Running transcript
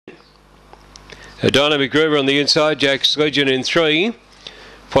Dynamic Groover on the inside, Jack's Legion in 3,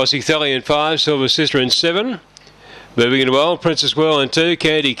 Posse Thally in 5, Silver Sister in 7. Moving in well, Princess Well in 2,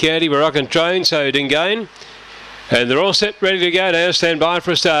 Candy, Moroccan Train, So Dingain. And they're all set, ready to go now. Stand by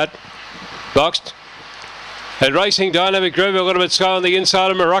for a start. Boxed. And racing, Dynamic Groover a little bit slow on the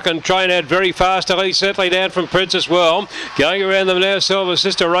inside of Moroccan Train out very fast. Ellie certainly down from Princess Well. Going around them now, Silver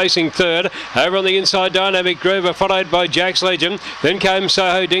Sister racing third. Over on the inside, Dynamic Groover followed by Jack's Legend. Then came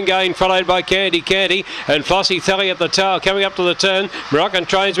Soho Dingain followed by Candy and Flossie Thally at the tail. Coming up to the turn, Moroccan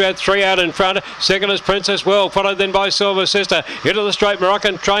Train's about 3 out in front. Second is Princess Well, followed then by Silver Sister. Into the straight,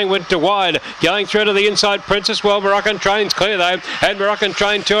 Moroccan Train went to wide. Going through to the inside, Princess Well. Moroccan Train's clear though. And Moroccan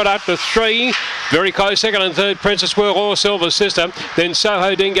Train toured up to 3. Very close, second and third. Princess Well or Silver Sister, then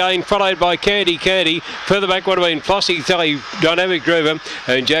Soho Dingain followed by Candy. Further back would have been Flossie Thally, Dynamic Groover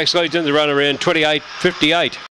and Jack's Legend, the run around 28.58.